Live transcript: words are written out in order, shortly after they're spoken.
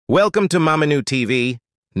Welcome to Mamanu TV.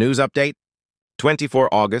 News update,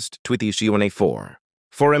 24 August 2024.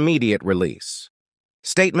 For immediate release.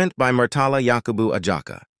 Statement by Muritala Yakubu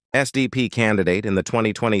Ajaka, SDP candidate in the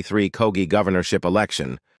 2023 Kogi Governorship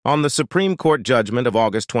election, on the Supreme Court judgment of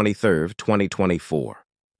August 23, 2024.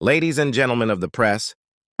 Ladies and gentlemen of the press,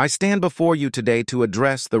 I stand before you today to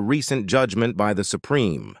address the recent judgment by the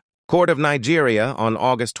Supreme Court of Nigeria on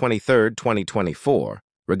August 23, 2024,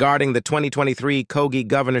 regarding the 2023 Kogi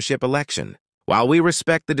governorship election. While we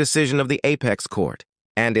respect the decision of the Apex Court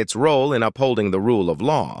and its role in upholding the rule of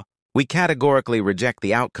law, we categorically reject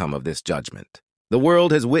the outcome of this judgment. The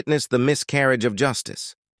world has witnessed the miscarriage of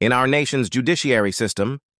justice in our nation's judiciary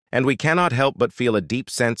system, and we cannot help but feel a deep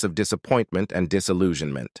sense of disappointment and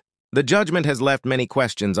disillusionment. The judgment has left many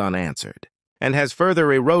questions unanswered and has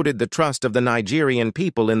further eroded the trust of the Nigerian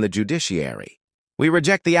people in the judiciary. We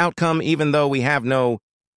reject the outcome even though we have no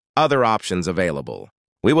other options available.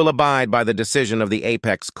 We will abide by the decision of the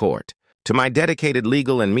Apex Court. To my dedicated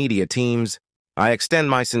legal and media teams, I extend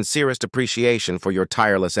my sincerest appreciation for your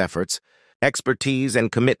tireless efforts, expertise,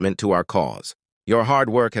 and commitment to our cause. Your hard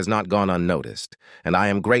work has not gone unnoticed, and I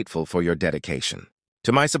am grateful for your dedication.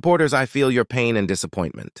 To my supporters, I feel your pain and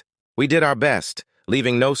disappointment. We did our best,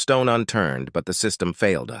 leaving no stone unturned, but the system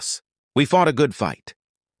failed us. We fought a good fight,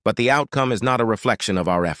 but the outcome is not a reflection of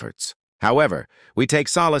our efforts. However, we take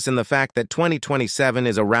solace in the fact that 2027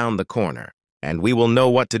 is around the corner, and we will know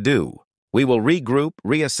what to do. We will regroup,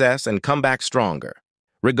 reassess, and come back stronger.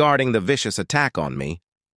 Regarding the vicious attack on me,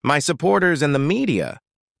 my supporters and the media,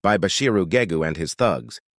 by Bashiru Gegu and his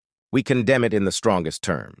thugs, we condemn it in the strongest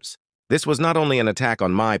terms. This was not only an attack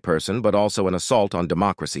on my person, but also an assault on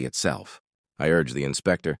democracy itself. I urge the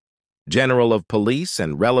Inspector General of Police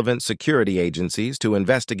and relevant security agencies to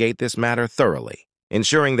investigate this matter thoroughly,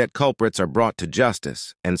 ensuring that culprits are brought to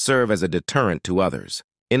justice and serve as a deterrent to others.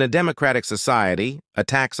 In a democratic society,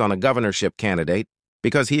 attacks on a governorship candidate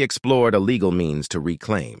because he explored a legal means to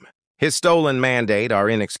reclaim his stolen mandate are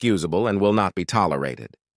inexcusable and will not be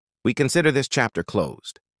tolerated. We consider this chapter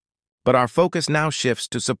closed, but our focus now shifts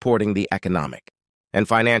to supporting the Economic and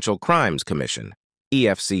Financial Crimes Commission,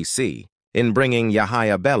 EFCC, in bringing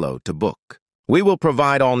Yahaya Bello to book. We will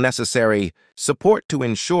provide all necessary support to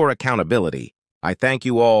ensure accountability. I thank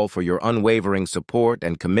you all for your unwavering support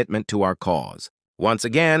and commitment to our cause. Once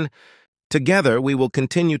again, together we will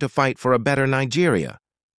continue to fight for a better Nigeria,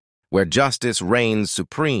 where justice reigns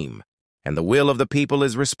supreme and the will of the people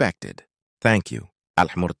is respected. Thank you.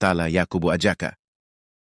 Muritala Yakubu Ajaka.